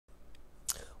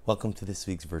Welcome to this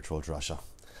week's virtual drasha.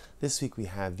 This week we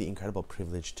have the incredible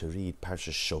privilege to read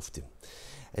Parsha Shoftim.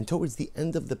 And towards the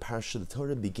end of the Parsha, the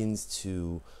Torah begins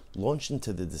to launch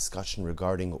into the discussion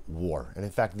regarding war. And in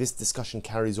fact, this discussion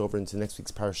carries over into next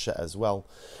week's Parsha as well,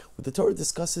 where the Torah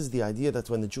discusses the idea that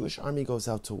when the Jewish army goes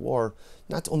out to war,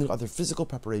 not only are there physical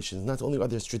preparations, not only are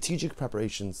there strategic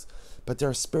preparations, but there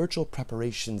are spiritual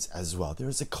preparations as well. There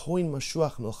is a Kohen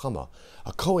Mashuach Milchama,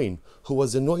 a Kohen who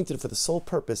was anointed for the sole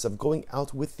purpose of going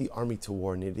out with the army to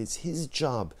war. And it is his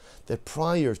job that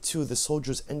prior to the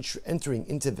soldiers entering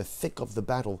into the thick of the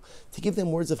battle, to give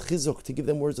them words of chizuk, to give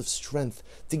them words of strength,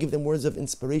 to give them words of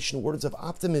inspiration, words of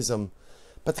optimism.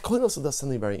 But the Kohen also does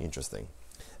something very interesting.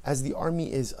 As the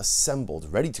army is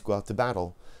assembled, ready to go out to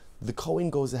battle, the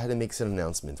Kohen goes ahead and makes an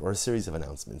announcement, or a series of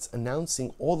announcements,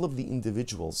 announcing all of the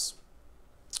individuals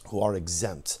who are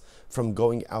exempt from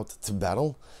going out to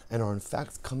battle and are in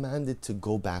fact commanded to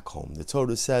go back home. The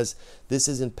Torah says, this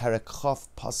is in Perek Chaf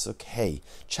Pasuk Hey,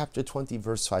 chapter 20,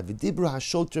 verse 5. V'dibru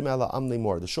hashotrim ela am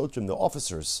lemor. The shotrim, the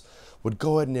officers, would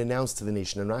go ahead and announce to the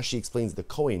nation. And Rashi explains the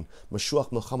Kohen, Mashuach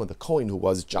Milchama, the Kohen,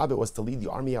 whose job it was to lead the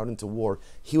army out into war,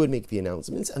 he would make the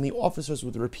announcements and the officers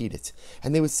would repeat it.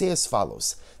 And they would say as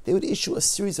follows. They would issue a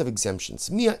series of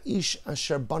exemptions. Mia ish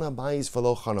asher bana bayis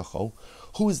v'lo chanacho.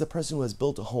 Who is the person who has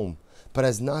built a home but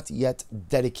has not yet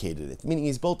dedicated it? Meaning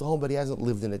he's built a home but he hasn't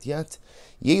lived in it yet.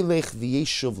 Yelech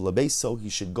v'yeshuv lebeso. He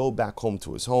should go back home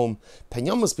to his home.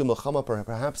 Penyamus b'milchama.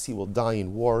 Perhaps he will die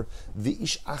in war.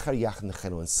 V'ish achar yach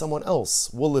nechenu. And someone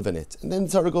else will live in it. And then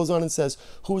the Torah goes on and says,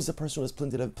 who is the person who has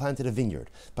planted a vineyard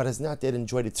but has not yet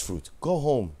enjoyed its fruit? Go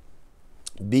home.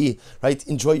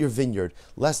 Enjoy your vineyard.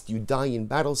 Lest you die in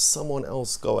battle, someone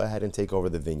else go ahead and take over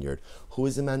the vineyard. Who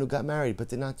is the man who got married but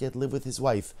did not yet live with his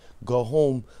wife? Go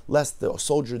home, lest the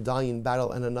soldier die in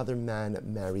battle and another man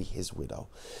marry his widow.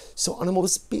 So on a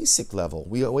most basic level,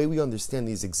 the way we understand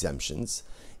these exemptions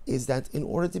is that in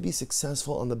order to be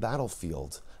successful on the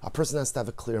battlefield, a person has to have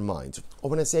a clear mind.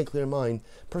 Or when I say a clear mind,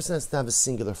 a person has to have a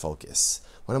singular focus.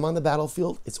 When I'm on the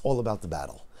battlefield, it's all about the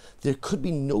battle. There could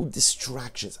be no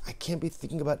distractions. I can't be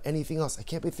thinking about anything else. I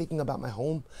can't be thinking about my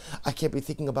home. I can't be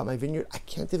thinking about my vineyard. I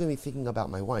can't even be thinking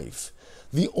about my wife.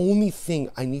 The only thing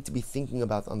I need to be thinking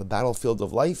about on the battlefield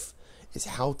of life is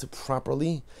how to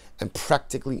properly and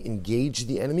practically engage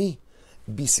the enemy,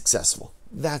 be successful.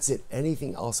 That's it.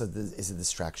 Anything else is a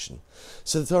distraction.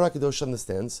 So the Torah Kadosh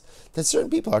understands that certain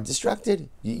people are distracted.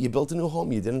 You built a new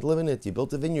home, you didn't live in it. You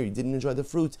built a vineyard, you didn't enjoy the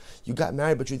fruit. You got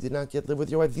married, but you did not yet live with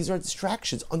your wife. These are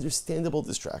distractions, understandable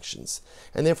distractions.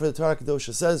 And therefore the Torah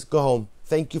Kadosh says, go home.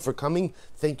 Thank you for coming.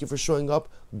 Thank you for showing up.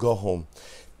 Go home.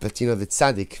 But the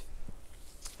tzaddik,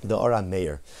 the Ora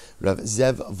Meir, Rav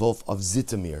Zev Wolf of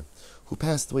Zitomir, who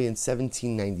passed away in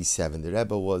 1797. The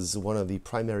Rebbe was one of the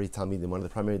primary Talmidim, one of the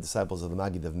primary disciples of the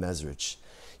Maggid of Mezrich.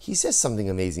 He says something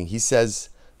amazing. He says,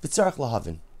 "V'tzarach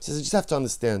lahavin." He says, "I just have to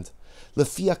understand.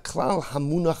 Lefia klal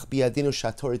hamunach biadinu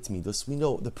shatorit midos." We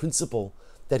know the principle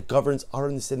that governs our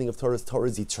understanding of Torah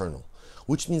is eternal,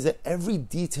 which means that every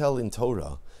detail in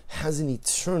Torah has an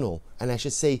eternal, and I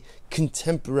should say,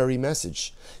 contemporary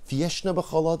message. V'yeshna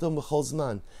b'chol adam b'chol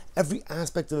zman. Every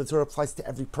aspect of the Torah applies to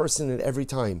every person at every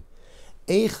time.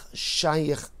 Eich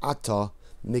shayich ata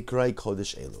mikrai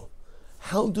kodesh elu.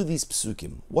 How do these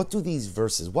psukim, what do these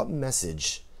verses, what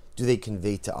message do they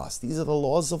convey to us? These are the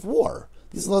laws of war.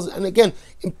 These laws, and again,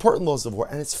 important laws of war,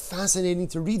 and it's fascinating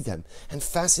to read them, and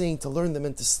fascinating to learn them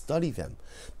and to study them.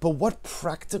 But what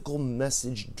practical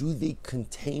message do they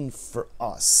contain for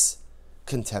us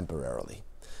contemporarily?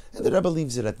 And the Rebbe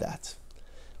leaves it at that.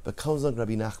 But comes on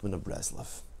Rabbi Nachman of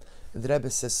Breslov. And the Rebbe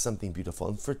says something beautiful.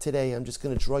 And for today, I'm just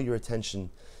going to draw your attention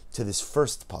to this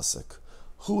first pasuk.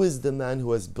 Who is the man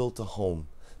who has built a home,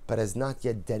 but has not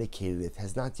yet dedicated it,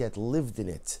 has not yet lived in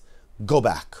it? Go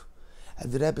back.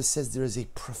 And the Rebbe says there is a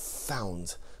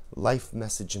profound life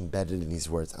message embedded in these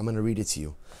words. I'm going to read it to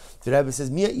you. The Rebbe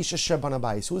says, Mia isha asher bana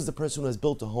bayis. Who is the person who has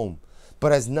built a home,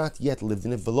 but has not yet lived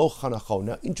in it? V'lo chanacho.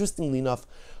 Now, interestingly enough,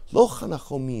 lo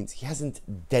chanacho means he hasn't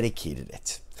dedicated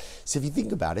it. So if you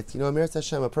think about it, Amirat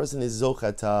Hashem, a person is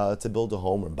zocha to build a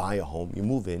home or buy a home. You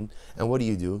move in, and what do?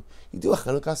 You do a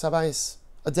Chanukas Habayis,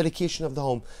 a dedication of the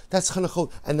home. That's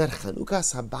Chanukah. And that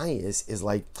Chanukas Habayis is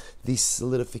like the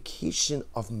solidification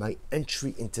of my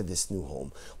entry into this new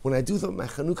home. When I do my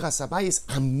Chanukas Habayis,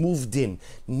 I'm moved in.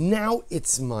 Now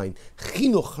it's mine.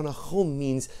 Chinuch Chanukah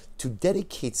means to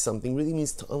dedicate something, really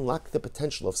means to unlock the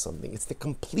potential of something. It's the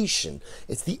completion.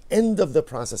 It's the end of the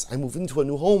process. I move into a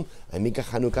new home. I make a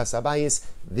Chanukas Habayis.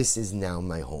 This is now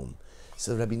my home.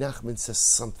 So Rabbi Nachman says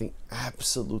something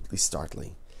absolutely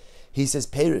startling. He says,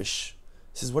 Perish.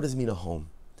 He says, what does it mean a home?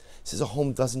 He says a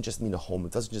home doesn't just mean a home.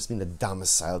 It doesn't just mean a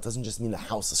domicile. It doesn't just mean a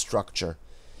house, a structure.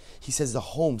 He says the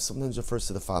home sometimes refers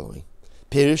to the following.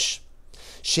 Pirish,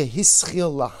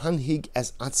 shehischil lahanhig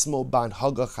es atzmo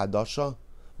banhaga chadasha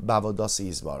bavodasi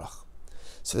yizbarach.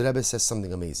 So the Rebbe says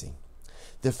something amazing.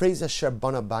 The phrase asher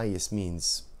bana bayis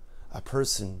means a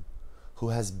person who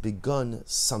has begun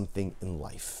something in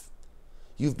life.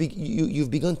 You've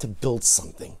begun to build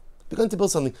something. Not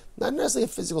necessarily a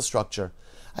physical structure.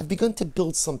 I've begun to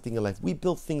build something in life. We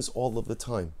build things all of the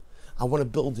time. I want to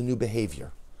build a new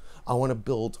behavior. I want to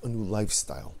build a new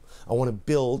lifestyle. I want to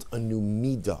build a new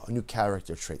midah, a new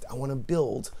character trait. I want to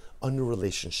build a new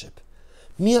relationship.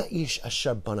 Mia ish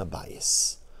asher bana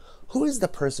bayis. Who is the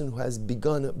person who has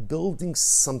begun building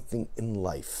something in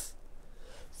life?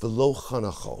 V'lo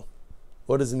chanacho.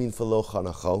 What does it mean, v'lo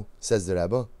chanacho? Says the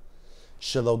Rebbe.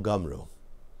 Shelo gamru.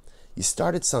 You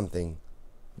started something,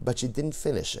 but you didn't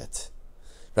finish it.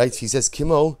 Right? He says,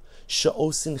 Kimo,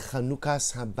 she'osin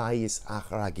chanukas habayis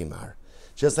achar hagimar.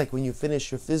 Just like when you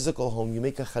finish your physical home, you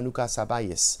make a chanukas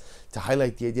habayis to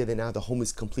highlight the idea that now the home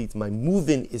is complete, my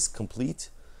move-in is complete.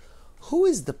 Who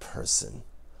is the person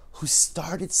who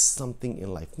started something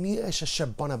in life? Mi'esh asher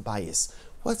bana bayis.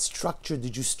 What structure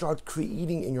did you start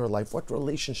creating in your life? What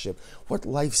relationship? What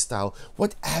lifestyle?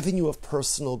 What avenue of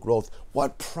personal growth?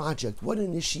 What project? What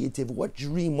initiative? What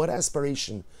dream? What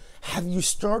aspiration have you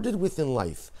started within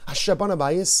life? Asher bana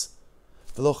bayis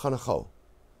v'lo chanacho.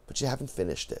 But you haven't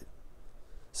finished it.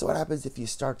 So what happens if you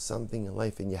start something in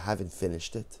life and you haven't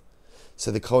finished it? So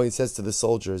the Kohen says to the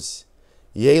soldiers,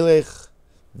 Yelech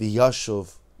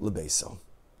v'yashuv lebeso.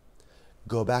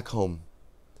 Go back home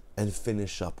and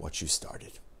finish up what you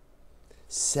started.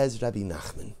 Says Rabbi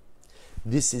Nachman,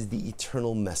 this is the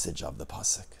eternal message of the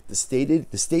pasuk. The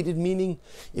stated meaning,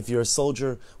 if you're a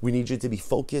soldier, we need you to be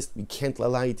focused. We can't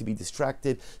allow you to be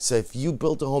distracted. So if you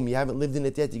built a home, you haven't lived in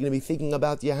it yet, you're going to be thinking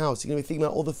about your house. You're going to be thinking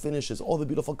about all the finishes, all the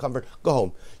beautiful comfort. Go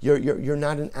home. You're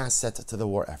not an asset to the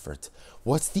war effort.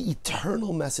 What's the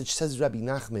eternal message? Says Rabbi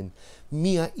Nachman,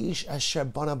 Mia ish asher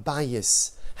bana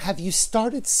bayis. Have you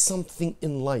started something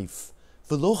in life?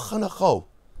 V'lo chanacho,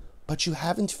 but you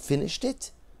haven't finished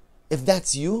it? If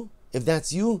that's you,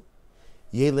 Yelech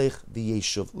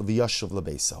v'yashuv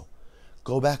lebeso.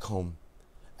 Go back home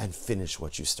and finish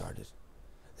what you started.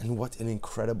 And what an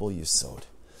incredible yesod.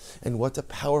 And what a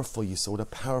powerful yesod, a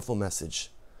powerful message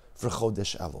for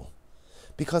Chodesh Elul.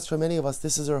 Because for many of us,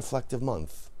 this is a reflective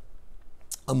month.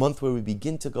 A month where we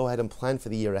begin to go ahead and plan for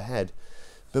the year ahead.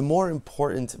 But more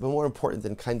important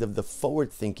than kind of the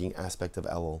forward-thinking aspect of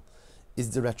Elul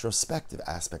is the retrospective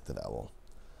aspect of Elul.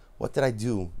 What did I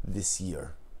do this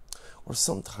year? Or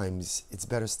sometimes it's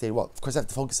better stated, well, of course I have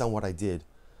to focus on what I did.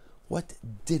 What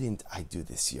didn't I do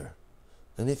this year?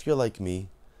 And if you're like me,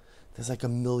 there's like a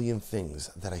million things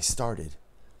that I started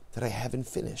that I haven't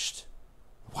finished.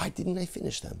 Why didn't I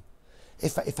finish them?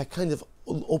 If I kind of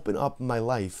open up my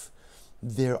life,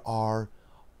 there are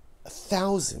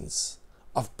thousands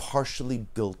of partially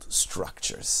built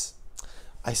structures.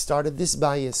 I started this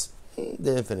bias,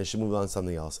 didn't finish, moved on to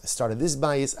something else. I started this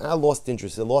bias, I lost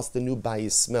interest, I lost the new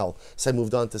bias smell, so I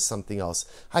moved on to something else.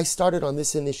 I started on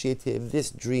this initiative,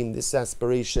 this dream, this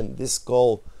aspiration, this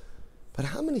goal. But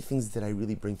how many things did I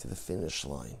really bring to the finish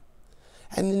line?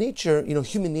 And the nature,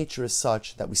 human nature is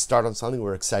such that we start on something,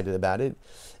 we're excited about it,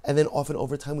 and then often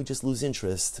over time we just lose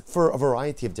interest for a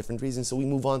variety of different reasons. So we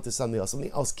move on to something else.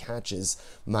 Something else catches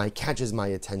my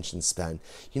attention span.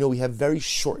 We have very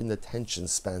shortened attention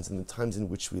spans in the times in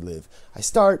which we live. I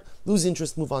start, lose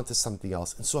interest, move on to something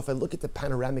else. And so if I look at the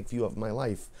panoramic view of my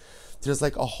life, there's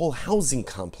like a whole housing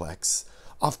complex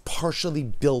of partially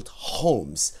built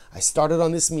homes. I started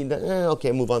on this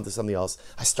okay, move on to something else.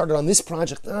 I started on this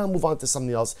project, move on to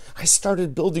something else. I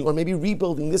started building or maybe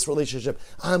rebuilding this relationship,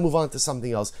 move on to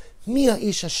something else. Mia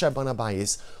ish asher bana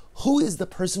bayis. Who is the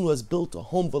person who has built a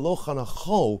home v'lo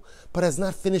chanacho, but has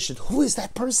not finished it? Who is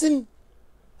that person?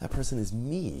 That person is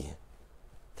me.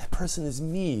 That person is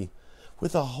me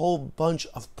with a whole bunch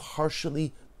of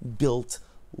partially built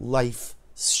life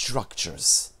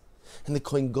structures. And the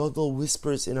Kohen Gadol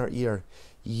whispers in our ear,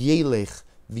 Yelech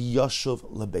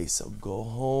v'yashuv lebeso. Go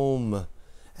home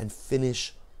and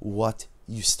finish what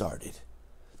you started.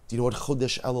 Do you know what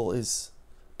Chodesh Elul is?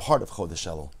 Part of Chodesh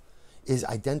Elul is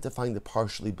identifying the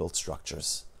partially built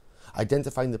structures,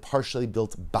 identifying the partially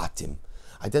built batim,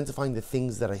 identifying the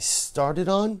things that I started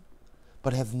on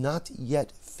but have not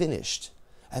yet finished,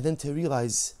 and then to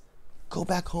realize, go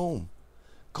back home.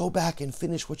 Go back and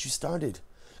finish what you started.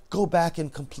 Go back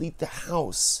and complete the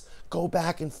house. Go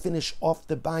back and finish off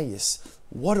the bias.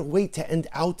 What a way to end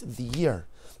out the year.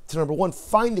 to, number one,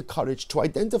 find the courage to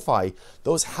identify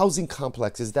those housing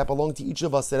complexes that belong to each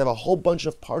of us that have a whole bunch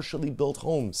of partially built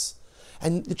homes.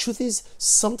 And the truth is,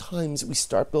 sometimes we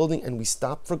start building and we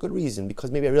stop for good reason, because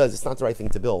maybe I realize it's not the right thing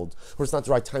to build, or it's not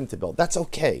the right time to build. That's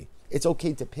okay. It's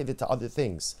okay to pivot to other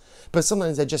things. But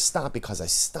sometimes I just stop because I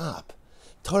stop.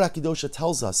 Torah Kedosha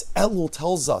tells us, Elul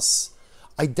tells us,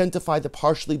 identify the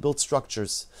partially built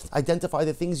structures. Identify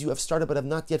the things you have started but have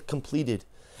not yet completed.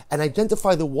 And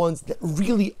identify the ones that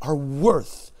really are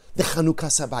worth the Chanukah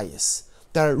Sabayis,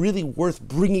 that are really worth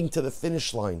bringing to the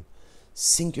finish line.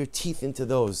 Sink your teeth into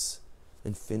those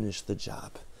and finish the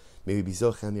job. May we be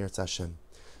Zochem Yirtzeh Hashem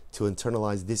to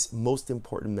internalize this most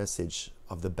important message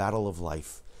of the battle of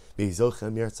life. May we be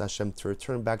Zochem Yirtzeh Hashem to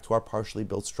return back to our partially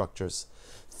built structures.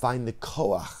 Find the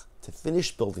koach to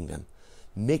finish building them.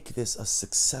 Make this a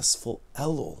successful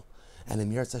Elul. And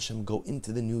Am Yirtzeh Hashem go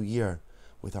into the new year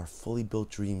with our fully built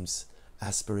dreams,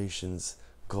 aspirations,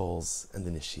 goals, and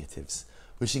initiatives.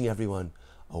 Wishing everyone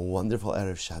a wonderful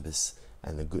Erev Shabbos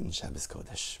and a Guten Shabbos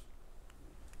Kodesh.